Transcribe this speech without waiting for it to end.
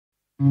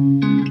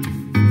Good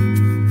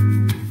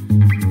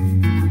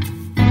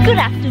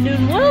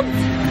afternoon, world!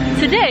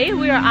 Today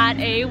we are at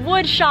a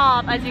wood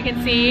shop. As you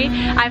can see,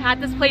 I've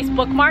had this place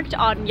bookmarked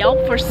on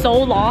Yelp for so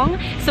long.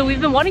 So we've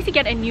been wanting to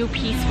get a new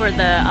piece for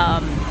the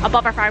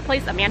above our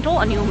fireplace, a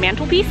new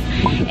mantelpiece.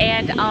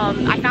 And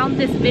I found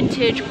this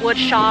vintage wood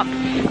shop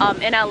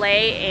in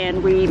LA,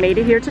 and we made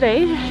it here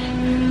today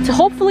to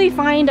hopefully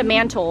find a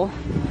mantle.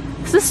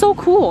 This is so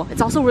cool. It's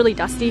also really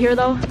dusty here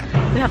though.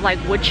 We have like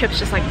wood chips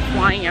just like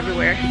flying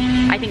everywhere.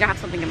 I think I have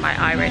something in my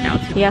eye right now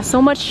too. Yeah,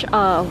 so much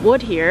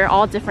wood here,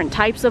 all different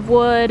types of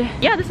wood.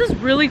 Yeah, this is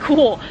really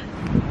cool.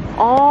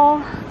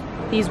 All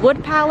these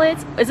wood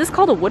pallets. Is this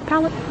called a wood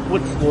pallet?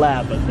 Wood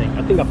slab, I think.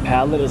 I think a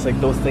pallet is like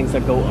those things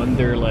that go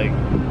under, like,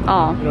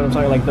 oh, you know what I'm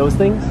talking, like those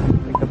things?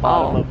 Like the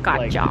bottom of,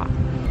 gotcha.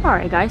 Like...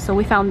 Alright guys, so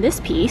we found this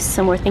piece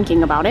and we're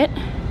thinking about it.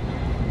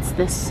 It's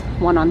this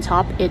one on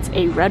top. It's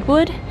a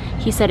redwood.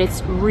 He said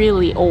it's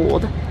really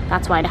old.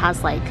 That's why it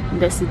has like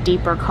this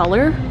deeper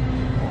color.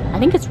 I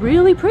think it's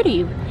really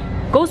pretty.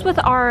 Goes with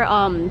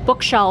our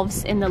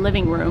bookshelves in the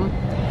living room.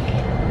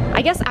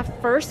 I guess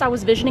at first I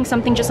was visioning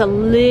something just a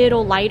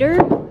little lighter.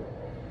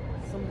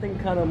 Something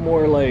kind of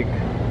more like...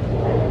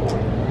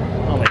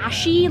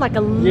 ashy, like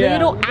a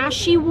little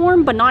ashy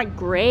warm, but not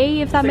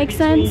gray, if that makes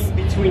sense.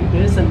 Between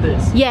this and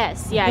this.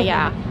 Yes,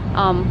 yeah.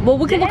 Well,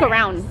 we can look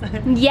around.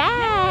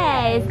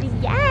 Yes.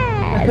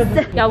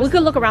 Yeah, we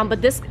could look around,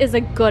 but this is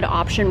a good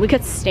option. We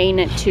could stain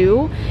it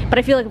too, but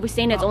I feel like if we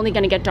stain it, it's only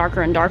gonna get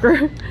darker and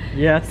darker.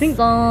 Yeah, I think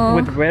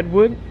with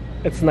redwood,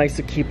 it's nice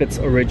to keep its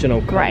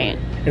original color. Right.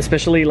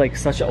 Especially like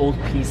such an old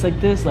piece like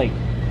this, like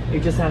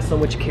it just has so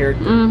much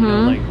character. You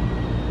know, like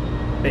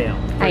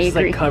bam. I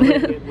agree. Like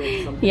covering it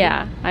with something.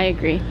 Yeah, I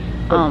agree.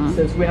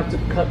 Since we have to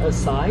cut a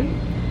side,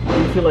 do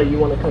you feel like you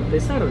want to cut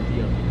this side or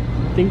the other?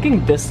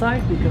 Thinking this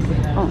side because it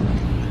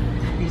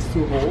has these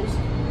two holes.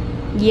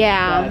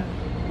 Yeah. That,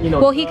 you know,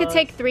 well, he could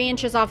take 3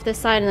 inches off this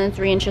side and then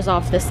 3 inches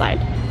off this side.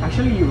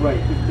 Actually, you're right.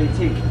 If they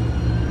take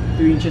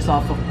 3 inches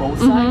off of both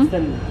sides,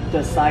 then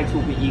the sides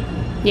will be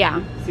equal.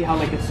 Yeah. See how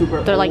like it's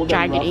super They're old like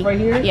jaggedy and rough right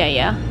here?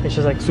 Yeah. It's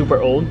just like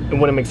super old. It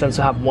wouldn't make sense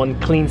to have one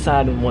clean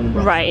side and one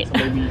rough right side.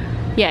 So maybe...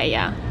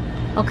 Yeah.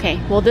 Okay,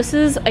 well this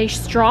is a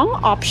strong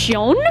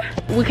option.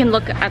 We can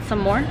look at some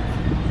more.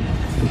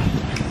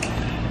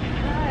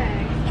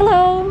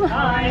 Hello.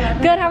 Hi.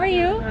 Good, how are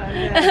you?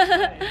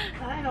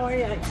 Hi, how are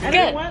you? I don't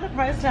know why the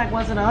price tag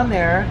wasn't on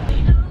there.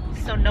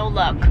 So no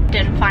luck,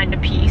 didn't find a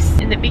piece.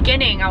 In the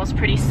beginning, I was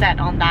pretty set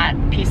on that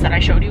piece that I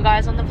showed you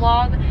guys on the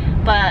vlog,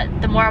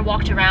 but the more I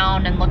walked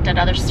around and looked at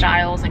other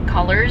styles and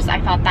colors, I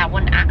thought that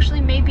one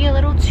actually may be a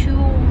little too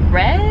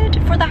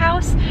red for the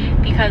house,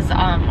 because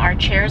our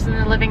chairs in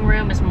the living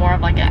room is more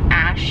of like an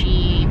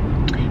ashy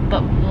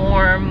but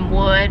warm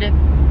wood.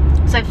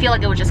 So I feel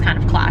like it would just kind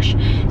of clash.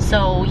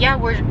 So yeah,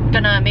 we're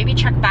gonna maybe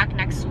check back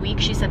next week.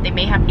 She said they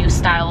may have new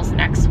styles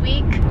next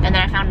week. And then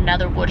I found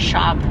another wood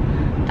shop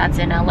that's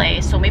in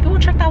LA. So maybe we'll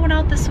check that one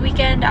out this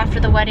weekend after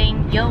the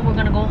wedding. Yo, we're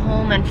gonna go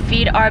home and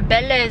feed our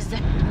bellies.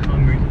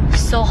 Hungry.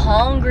 So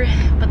hungry,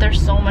 but there's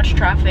so much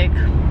traffic.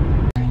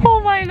 Oh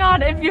my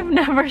god, if you've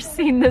never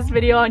seen this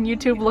video on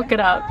YouTube, look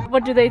it up.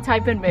 What do they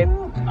type in, babe?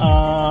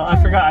 I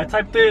forgot. I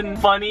typed in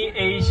funny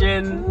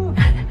Asian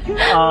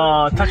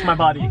touch my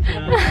body.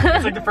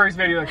 It's like the first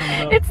video that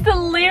comes up. It's the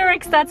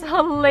lyrics that's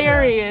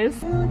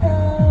hilarious.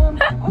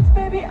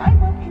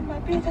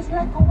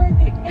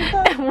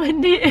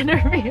 Wendy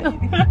interview.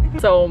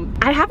 So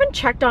I haven't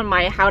checked on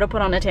my how to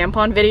put on a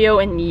tampon video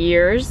in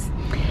years.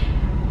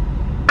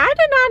 I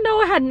did not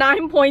know it had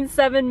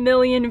 9.7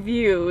 million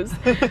views.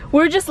 We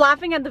were just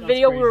laughing at the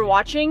video crazy. We were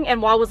watching,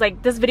 and Wall was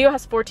like, this video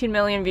has 14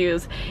 million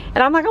views.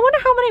 And I'm like, I wonder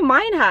how many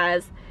mine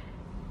has.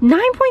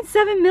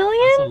 9.7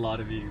 million? That's a lot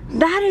of views.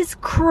 That is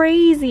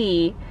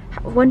crazy.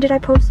 When did I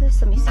post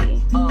this? Let me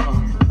see.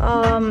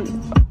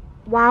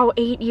 Wow,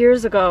 8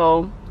 years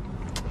ago.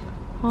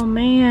 Oh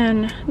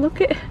man, look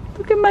at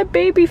my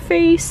baby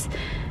face.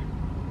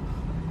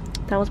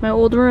 That was my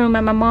old room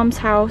at my mom's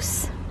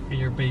house.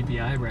 Your baby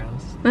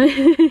eyebrows.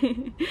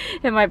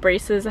 And my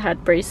braces, I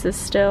had braces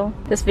still.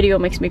 This video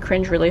makes me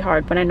cringe really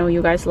hard, but I know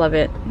you guys love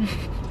it.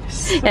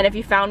 And if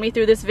you found me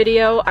through this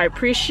video, I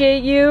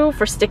appreciate you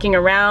for sticking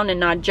around and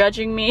not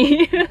judging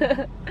me.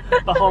 The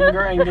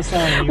hunger and the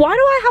sun. Why do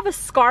I have a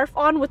scarf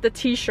on with the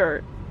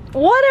t-shirt?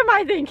 What am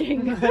I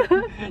thinking?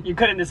 You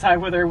couldn't decide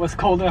whether it was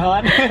cold or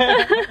hot.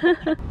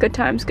 Good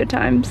times, good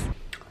times.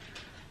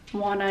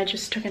 Juan and I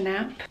just took a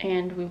nap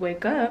and we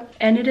wake up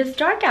and it is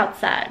dark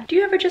outside. Do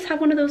you ever just have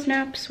one of those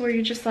naps where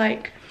you're just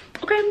like,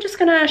 okay, I'm just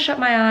gonna shut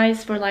my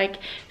eyes for like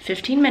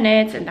 15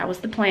 minutes, and that was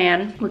the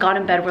plan. We got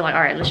in bed, we're like,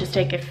 all right, let's just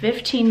take a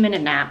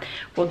 15-minute nap.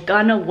 We're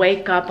gonna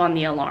wake up on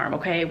the alarm,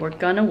 okay? We're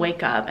gonna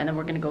wake up and then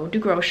we're gonna go do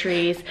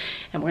groceries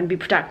and we're gonna be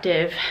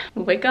productive.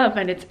 We wake up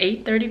and it's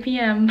 8:30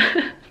 p.m.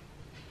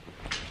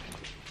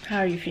 How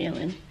are you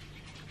feeling?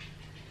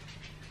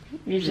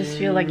 You just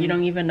feel like you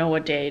don't even know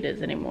what day it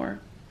is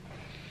anymore.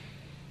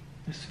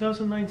 It's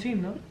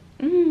 2019, no?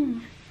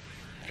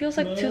 Feels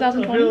like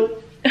 2020.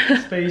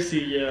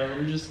 Spacey, yeah.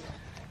 I'm just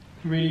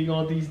reading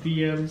all these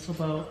DMs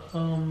about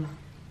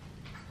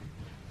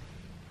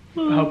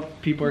how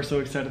people are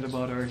so excited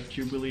about our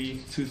Jubilee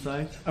 2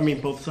 sides. I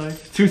mean, both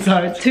sides. 2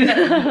 sides.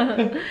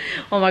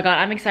 Oh my god,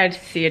 I'm excited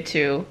to see it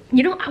too.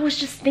 You know, I was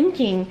just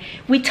thinking,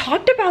 we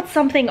talked about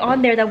something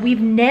on there that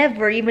we've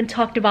never even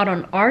talked about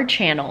on our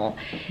channel.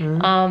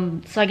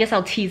 So I guess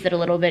I'll tease it a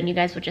little bit and you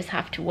guys would just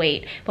have to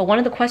wait. But one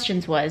of the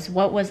questions was,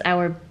 what was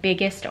our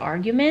biggest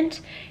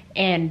argument?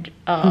 And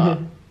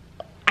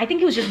I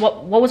think it was just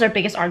what was our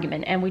biggest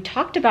argument, and we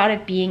talked about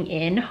it being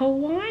in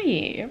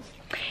Hawaii.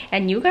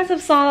 And you guys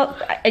have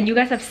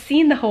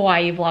seen the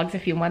Hawaii vlogs a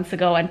few months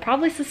ago and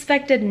probably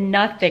suspected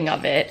nothing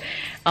of it.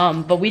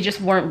 But we just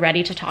weren't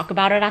ready to talk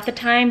about it at the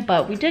time.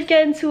 But we did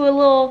get into a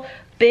little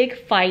big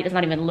fight. It's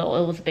not even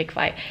little, it was a big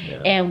fight.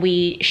 Yeah. And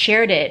we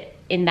shared it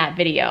in that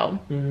video.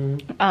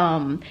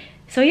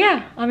 So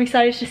yeah, I'm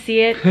excited to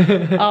see it.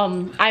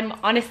 I'm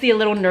honestly a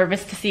little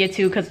nervous to see it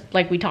too, because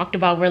like we talked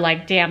about, we're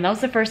like, damn, that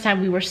was the first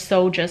time we were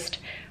so just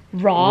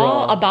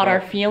raw about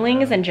our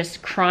feelings and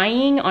just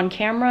crying on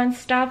camera and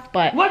stuff.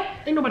 But what?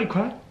 Ain't nobody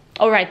crying.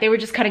 Oh right, they were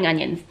just cutting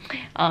onions.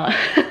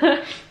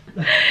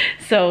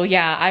 So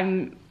yeah,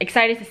 I'm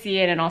excited to see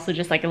it and also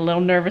just like a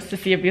little nervous to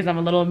see it because I'm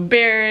a little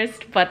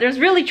embarrassed. But there's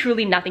really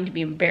truly nothing to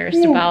be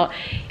embarrassed about.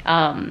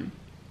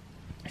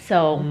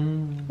 So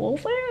we'll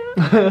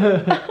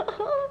see.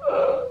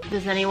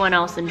 Does anyone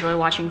else enjoy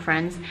watching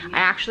Friends? I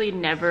actually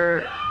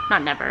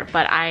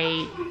but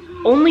I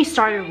only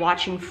started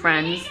watching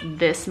Friends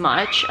this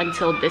much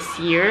until this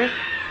year.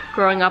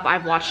 Growing up,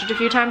 I've watched it a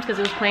few times because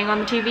it was playing on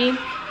the TV,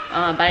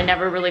 but I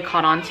never really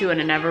caught on to it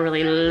and I never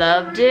really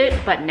loved it.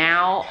 But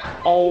now,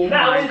 oh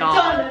my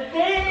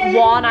god,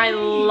 Juan, I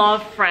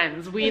love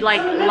Friends. We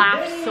like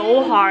laugh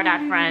so hard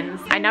at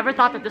Friends. I never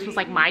thought that this was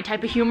like my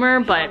type of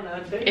humor, but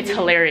it's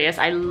hilarious.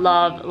 I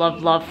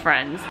love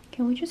Friends.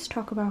 Can we just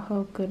talk about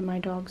how good my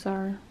dogs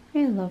are?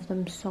 I love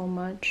them so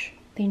much.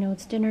 They know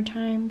it's dinner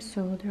time,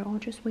 so they're all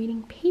just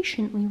waiting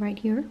patiently right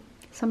here.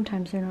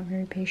 Sometimes they're not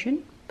very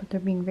patient, but they're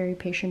being very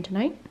patient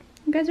tonight.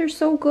 You guys are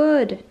so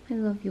good. I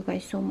love you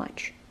guys so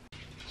much.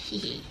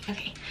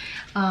 Okay.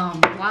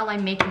 While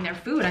I'm making their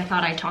food, I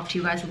thought I'd talk to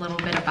you guys a little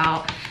bit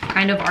about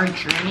kind of our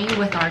journey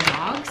with our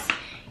dogs.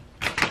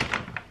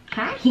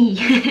 Hi.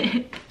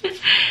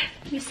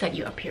 Let me set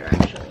you up here,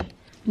 actually.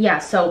 Yeah,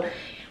 so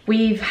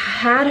we've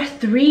had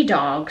 3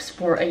 dogs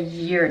for a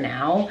year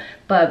now,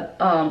 but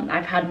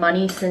I've had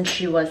Money since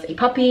she was a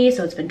puppy,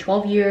 so it's been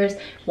 12 years.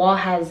 Wall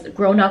has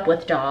grown up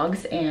with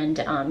dogs, and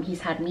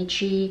he's had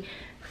Michi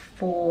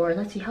for,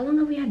 let's see, how long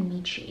have we had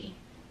Michi?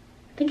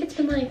 I think it's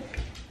been like,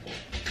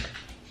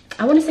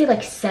 I want to say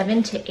like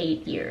 7 to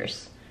 8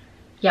 years.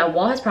 Yeah,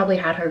 Wall has probably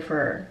had her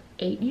for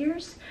 8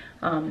 years,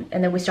 and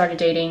then we started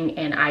dating,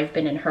 and I've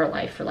been in her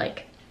life for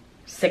like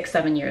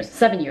 7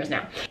 years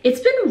now.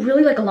 It's been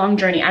really like a long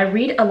journey. I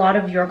read a lot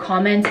of your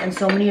comments and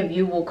so many of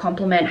you will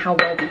compliment how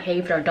well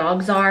behaved our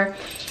dogs are,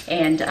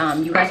 and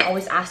you guys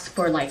always ask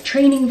for like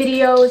training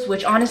videos,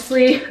 which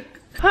honestly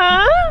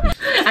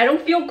I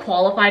don't feel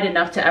qualified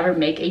enough to ever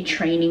make a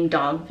training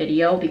dog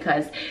video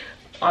because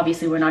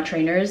obviously we're not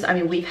trainers. I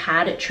mean, we've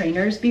had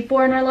trainers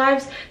before in our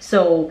lives,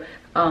 so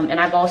and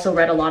I've also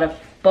read a lot of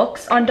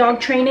books on dog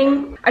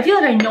training. I feel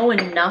like I know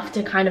enough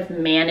to kind of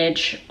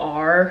manage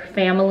our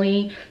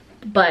family,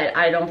 but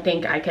I don't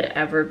think I could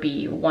ever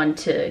be one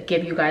to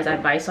give you guys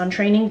advice on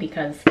training,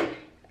 because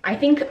I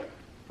think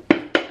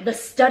the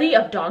study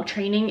of dog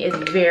training is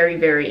very,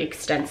 very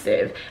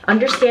extensive.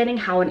 Understanding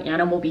how an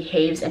animal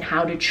behaves and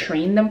how to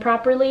train them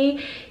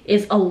properly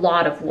is a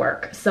lot of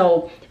work.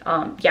 So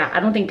yeah, I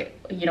don't think,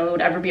 you know, it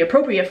would ever be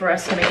appropriate for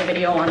us to make a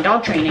video on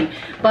dog training,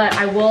 but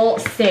I will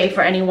say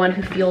for anyone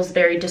who feels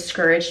very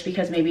discouraged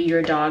because maybe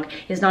your dog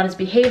is not as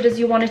behaved as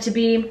you want it to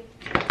be,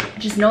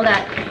 just know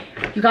that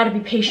you got to be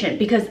patient,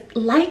 because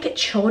like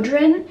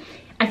children,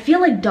 I feel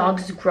like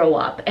dogs grow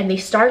up and they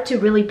start to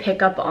really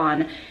pick up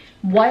on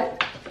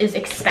what is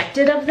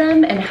expected of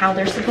them and how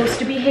they're supposed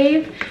to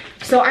behave.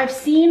 So I've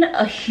seen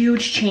a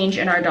huge change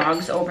in our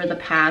dogs over the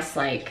past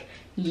like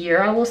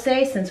year, I will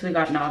say, since we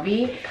got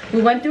Navi.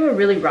 We went through a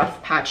really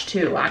rough patch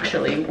too,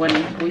 actually,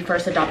 when we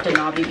first adopted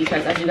Navi,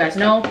 because as you guys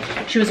know,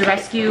 she was a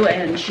rescue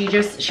and she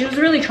was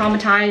really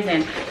traumatized,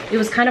 and it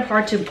was kind of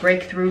hard to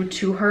break through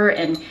to her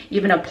and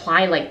even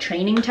apply like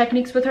training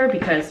techniques with her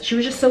because she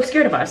was just so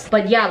scared of us.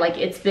 But yeah, like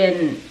it's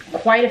been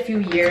quite a few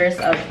years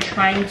of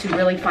trying to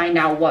really find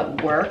out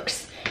what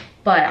works,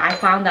 but I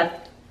found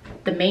that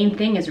the main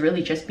thing is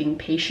really just being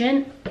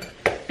patient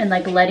and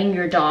like letting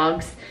your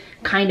dogs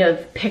kind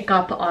of pick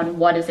up on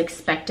what is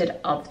expected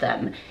of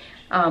them.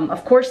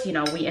 Of course, you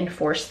know, we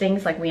enforce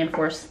things, like we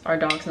enforce our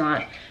dogs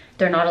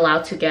they're not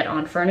allowed to get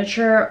on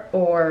furniture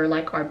or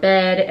like our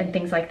bed and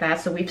things like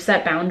that. So we've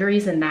set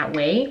boundaries in that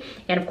way.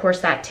 And of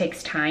course that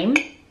takes time.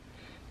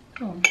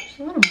 Oh, there's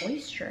a lot of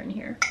moisture in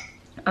here.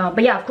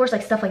 But yeah, of course,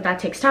 like stuff like that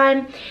takes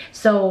time.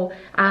 So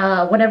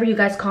whenever you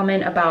guys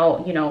comment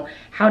about, you know,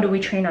 how do we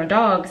train our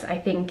dogs, I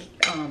think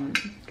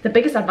the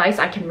biggest advice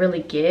I can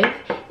really give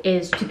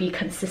is to be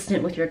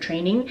consistent with your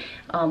training.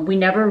 We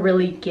never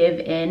really give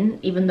in,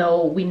 even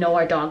though we know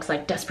our dogs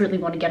like desperately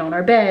want to get on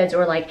our beds,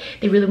 or like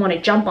they really want to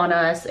jump on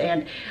us,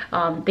 and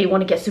they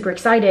want to get super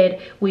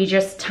excited. We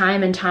just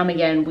time and time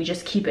again, we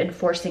just keep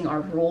enforcing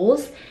our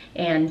rules,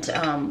 and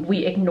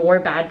we ignore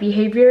bad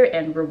behavior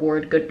and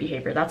reward good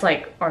behavior. That's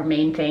like our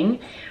main thing.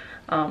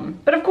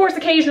 But of course,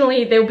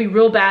 occasionally they'll be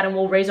real bad and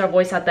we'll raise our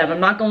voice at them. I'm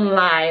not gonna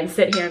lie and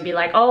sit here and be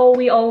like, oh,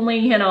 we only,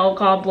 you know,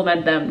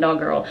 compliment them. No,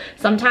 girl.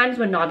 Sometimes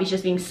when Navi's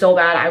just being so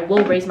bad, I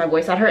will raise my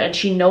voice at her, and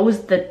she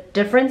knows the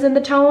difference in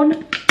the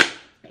tone.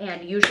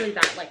 And usually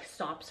that like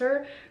stops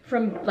her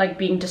from like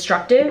being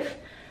destructive.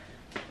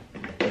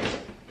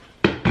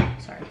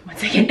 Sorry, 1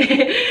 second.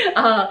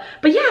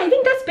 But yeah, I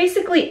think that's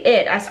basically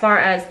it as far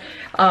as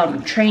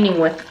training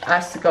with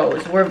us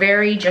goes. We're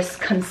very just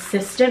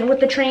consistent with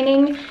the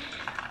training.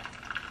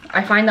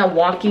 I find that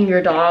walking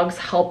your dogs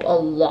help a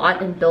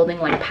lot in building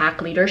like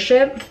pack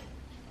leadership.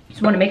 You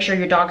just want to make sure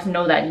your dogs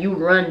know that you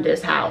run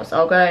this house,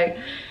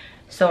 okay?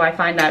 So I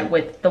find that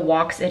with the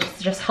walks, it's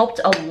just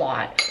helped a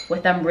lot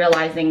with them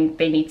realizing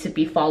they need to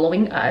be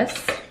following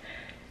us.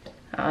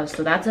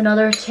 So that's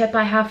another tip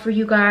I have for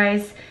you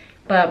guys.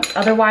 But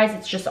otherwise,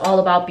 it's just all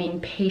about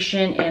being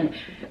patient and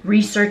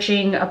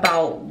researching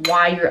about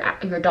why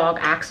your dog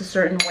acts a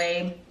certain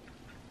way.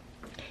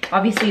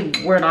 Obviously,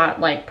 we're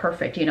not like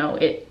perfect, you know,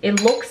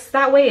 it looks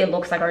that way. It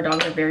looks like our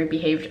dogs are very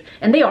behaved,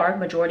 and they are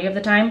majority of the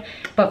time.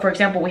 But for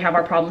example, we have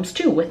our problems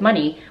too with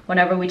Money.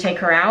 Whenever we take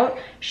her out,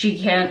 she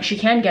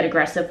can get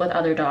aggressive with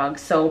other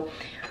dogs. So,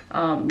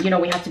 you know,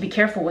 we have to be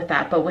careful with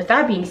that. But with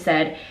that being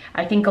said,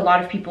 I think a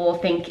lot of people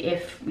think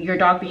if your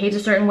dog behaves a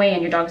certain way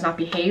and your dog's not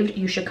behaved,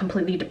 you should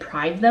completely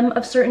deprive them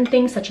of certain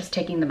things, such as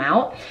taking them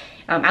out.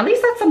 At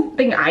least that's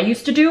something I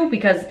used to do,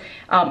 because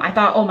I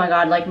thought, oh my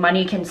god, like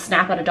Money can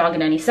snap at a dog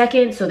in any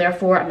second, so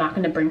therefore I'm not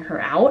going to bring her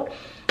out.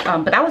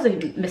 But that was a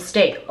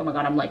mistake. Oh my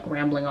god, I'm like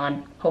rambling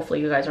on. Hopefully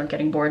you guys aren't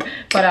getting bored.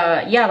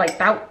 But yeah, like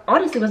that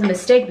honestly was a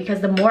mistake,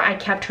 because the more I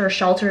kept her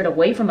sheltered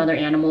away from other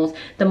animals,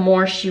 the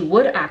more she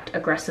would act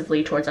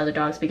aggressively towards other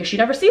dogs, because she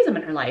never sees them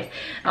in her life.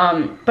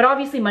 But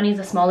obviously Money's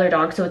a smaller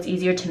dog, so it's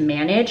easier to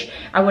manage.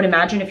 I would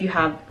imagine if you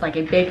have like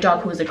a big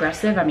dog who's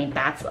aggressive, I mean,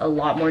 that's a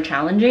lot more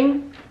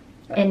challenging.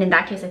 And in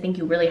that case, I think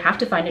you really have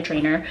to find a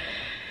trainer.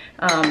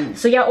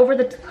 So yeah, over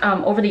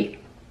the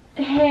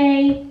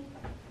hey,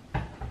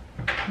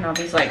 no,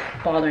 he's like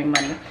bothering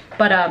Money.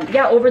 But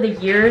yeah, over the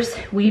years,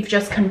 we've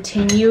just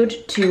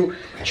continued to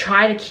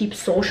try to keep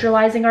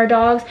socializing our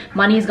dogs.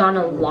 Money's gone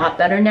a lot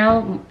better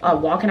now.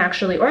 Walking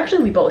actually, or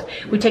actually we both.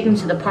 We take them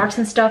to the parks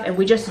and stuff, and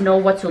we just know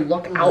what to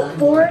look out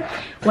for.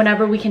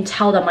 Whenever we can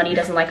tell that Money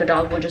doesn't like a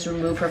dog, we'll just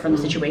remove her from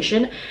the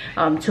situation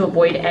to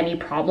avoid any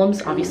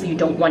problems. Obviously, you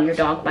don't want your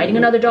dog biting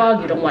another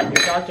dog. You don't want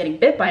your dog getting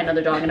bit by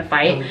another dog in a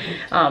fight.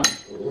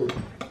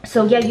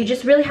 So yeah, you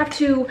just really have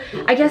to,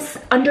 I guess,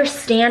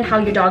 understand how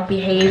your dog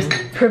behaves,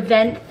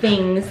 prevent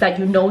things that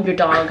you know your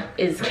dog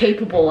is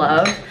capable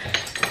of,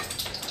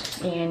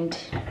 and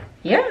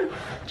yeah,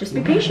 just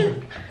be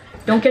patient.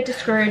 Don't get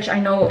discouraged. I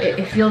know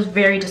it feels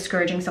very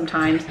discouraging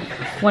sometimes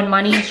when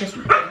Money is just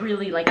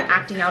really like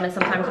acting out, and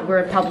sometimes we're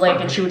in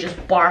public and she would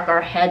just bark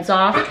our heads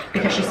off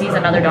because she sees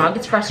another dog.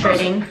 It's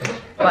frustrating,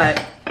 but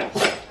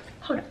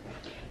hold on.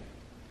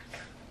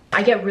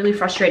 I get really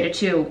frustrated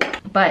too,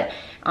 but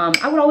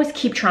I would always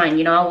keep trying,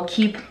 you know. I will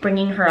keep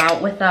bringing her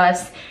out with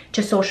us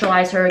to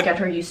socialize her, get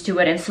her used to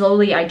it, and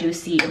slowly I do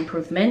see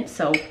improvement.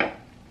 So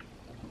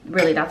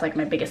really, that's like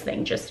my biggest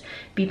thing. Just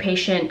be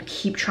patient,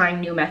 keep trying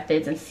new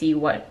methods, and see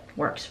what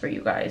works for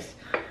you guys.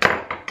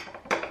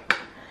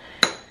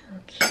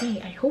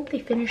 Okay, I hope they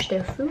finish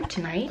their food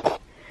tonight.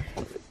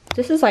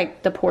 This is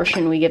like the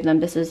portion we give them.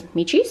 This is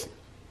Michi's,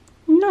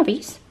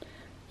 Navi's,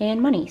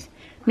 and Money's.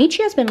 Michi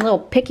has been a little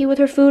picky with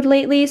her food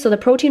lately, so the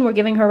protein we're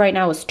giving her right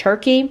now is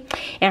turkey.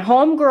 And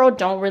homegirl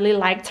don't really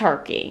like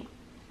turkey.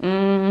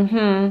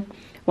 When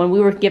we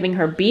were giving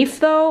her beef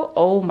though,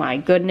 oh my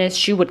goodness,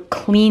 she would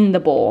clean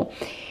the bowl.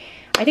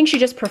 I think she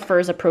just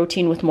prefers a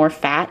protein with more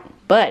fat,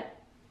 but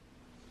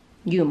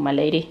you, my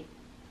lady,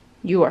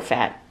 you are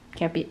fat.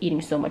 Can't be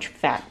eating so much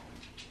fat,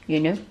 you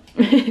know?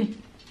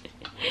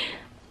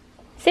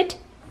 Sit.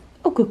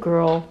 Oh, good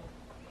girl.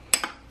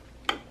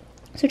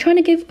 So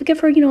trying to give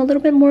her, you know, a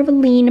little bit more of a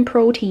lean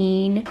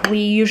protein. We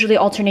usually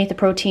alternate the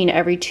protein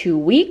every 2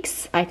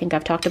 weeks. I think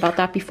I've talked about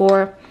that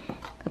before.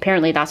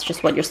 Apparently that's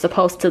just what you're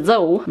supposed to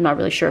do. I'm not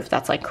really sure if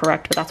that's like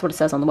correct, but that's what it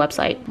says on the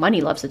website.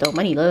 Money loves it though.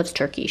 Money loves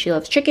turkey. She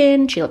loves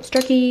chicken. She loves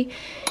turkey.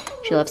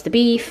 She loves the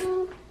beef.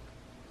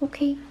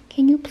 Okay,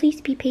 can you please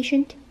be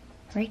patient?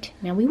 Right,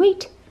 now we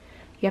wait.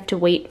 You have to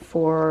wait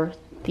for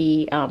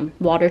the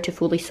water to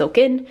fully soak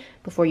in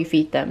before you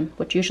feed them,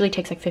 which usually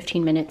takes like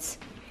 15 minutes.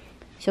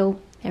 So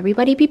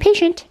everybody be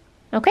patient,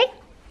 okay?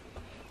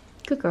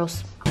 Good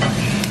girls.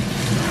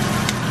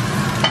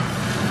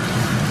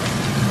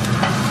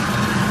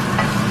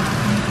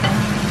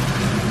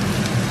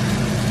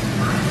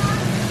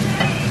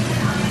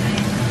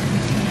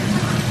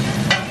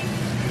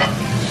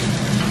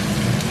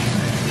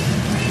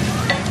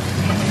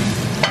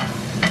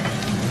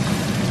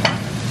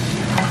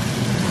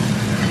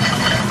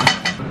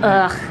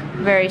 Ugh,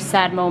 very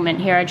sad moment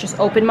here. I just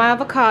opened my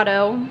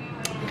avocado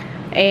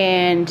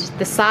and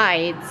the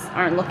sides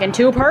aren't looking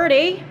too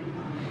pretty.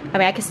 I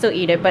mean, I can still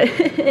eat it, but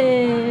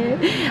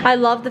I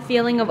love the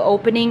feeling of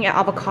opening an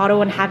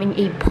avocado and having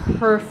a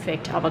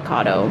perfect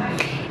avocado.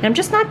 And I'm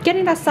just not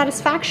getting that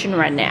satisfaction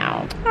right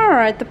now. All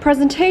right, the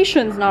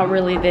presentation's not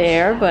really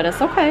there, but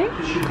it's okay.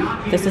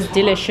 This is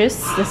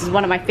delicious. This is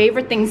one of my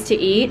favorite things to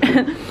eat.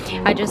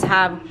 I just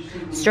have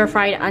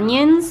stir-fried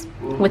onions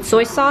with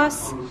soy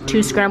sauce,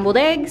 2 scrambled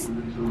eggs,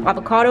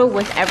 avocado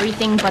with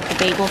everything but the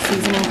bagel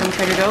seasoning from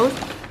Trader Joe's,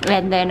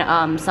 and then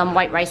some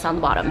white rice on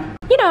the bottom.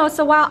 You know,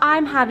 so while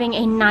I'm having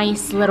a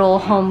nice little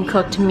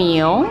home-cooked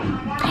meal,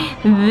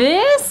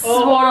 this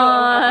one...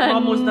 I'm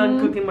almost done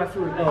cooking my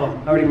food. Oh,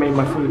 I already made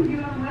my food.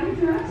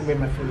 I made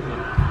my food.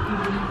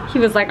 He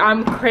was like,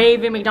 I'm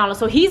craving McDonald's.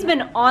 So he's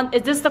been on...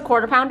 Is this the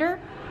quarter pounder?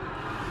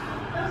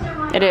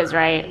 It is,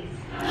 right?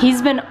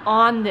 He's been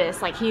on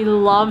this. Like, he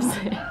loves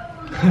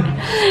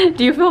it.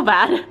 Do you feel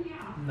bad?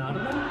 Not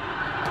at all.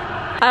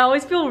 I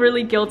always feel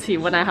really guilty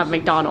when I have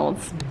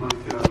McDonald's.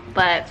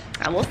 But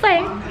I will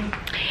say,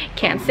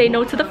 can't say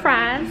no to the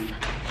fries.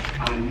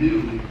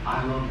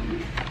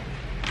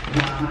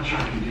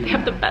 They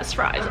have the best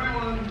fries.